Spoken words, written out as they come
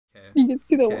You can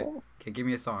see the wall. Okay, give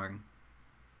me a song.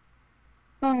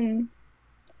 I mean,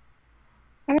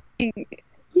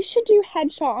 you should do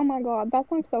headshot. Oh my god, that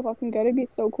sounds so fucking good. It'd be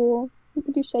so cool. You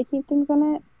could do shaky things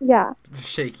in it. Yeah.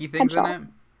 Shaky things Headshot. in it?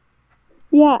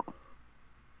 Yeah.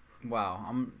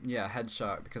 Wow, yeah,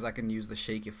 headshot, because I can use the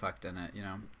shake effect in it, you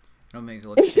know? It'll make it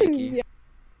look shaky. Yeah.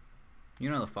 You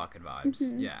know the fucking vibes.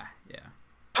 Yeah.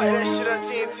 Play that shit on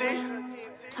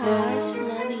TNT. Tosh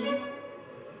money.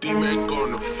 D-Mac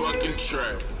on the fucking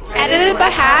track. Edited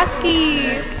by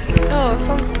Hascul. Oh,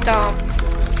 sounds dumb.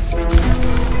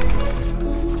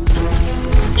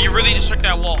 You really just took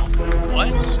that wall.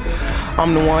 What?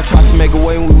 I'm the one tried to make a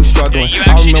way when we was struggling. Yeah,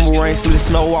 I remember rain, sleet,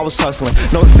 snow, I was hustling.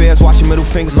 No the feds watching middle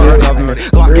fingers to the government.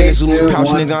 Glock in this little pouch,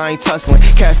 nigga, I ain't tussling.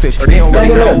 Catfish, they don't really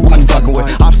know who we fucking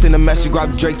with. Ops in the message,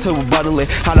 grab the Drake to rebuttal it.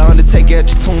 How the Undertaker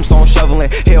at your tombstone shoveling.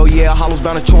 Hell yeah, hollows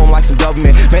bound to chew 'em like some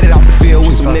government. Made it off the field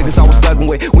with some niggas I was thugging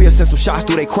with. We'll send some shots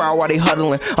through they crowd while they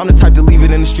huddling. I'm the type to leave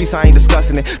it in the streets, I ain't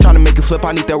discussing it. Trying to make it flip,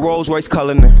 I need that Rolls Royce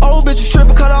coloring it. Old bitches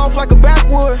tripping, cut off like a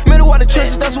backwood. Middle of the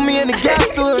trenches, that's when me and the gas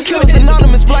stood. Killers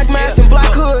anonymous, black mask and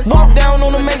black hoods. Walk down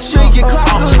on them, make sure you get clout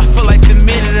good. I feel like the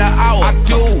minute of the hour. I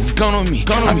do. It's gone on me.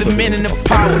 I'm the man in the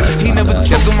power. He never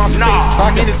took on my face.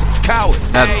 I'm in his coward.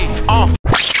 Hey,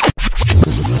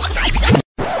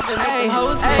 Hey,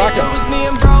 hoes, it was me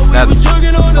and bro. We was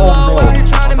jugging on the low. Out here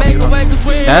trying to make a way, cause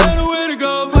we ain't got nowhere to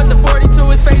go. Put the 40 to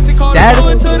his face and called him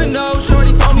going to the nose.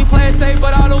 Shorty told me play it safe,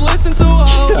 but I don't listen to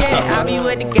her. Yeah, I be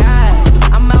with the guys.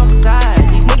 I'm outside.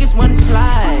 These niggas wanna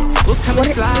slide. We'll come and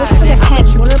slide. Then I'ma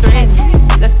shoot a threat.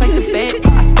 Let's place a bet.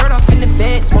 I skirt off in the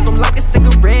bed. Smoke them like a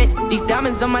cigarette. These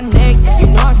diamonds on my neck. You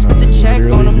know I spent the check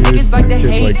on them niggas like they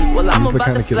hate. Well, I'm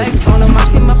about to flex on them. I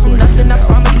came up from nothing. I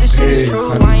promise this shit is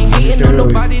true. I ain't hating on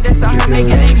nobody that's out here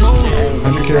making they move.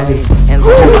 And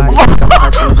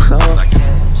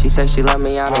she said she love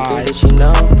me. I don't think that she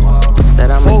know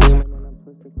that I'm a demon.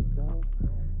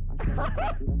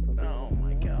 Oh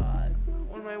my god.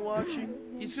 What am I watching?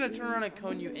 He's gonna turn around and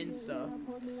cone you insta.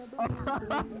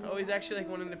 Oh, he's actually like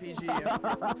wanting to PG you.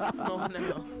 Oh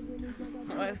no.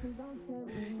 What?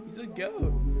 He's a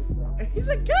goat. He's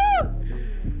a goat!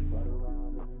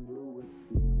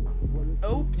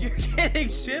 Oh, you're getting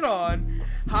shit on.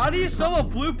 How do you sell a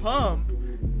blue pump?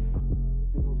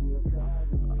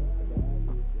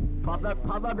 Pop that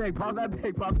big, pop that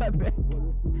big, pop that big.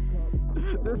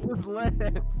 This is lit.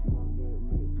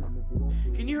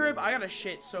 Can you hurry up? I gotta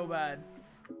shit so bad.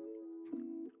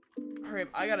 Hurry up,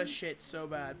 I gotta shit so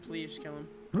bad. Please just kill him.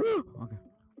 Okay.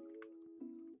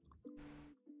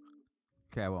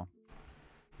 Okay, I will.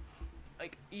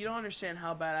 Like, you don't understand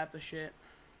how bad I have to shit.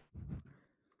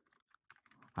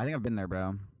 I think I've been there,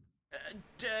 bro.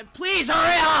 Please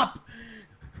hurry up!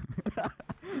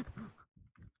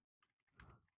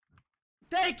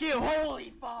 Thank you,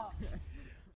 holy fuck!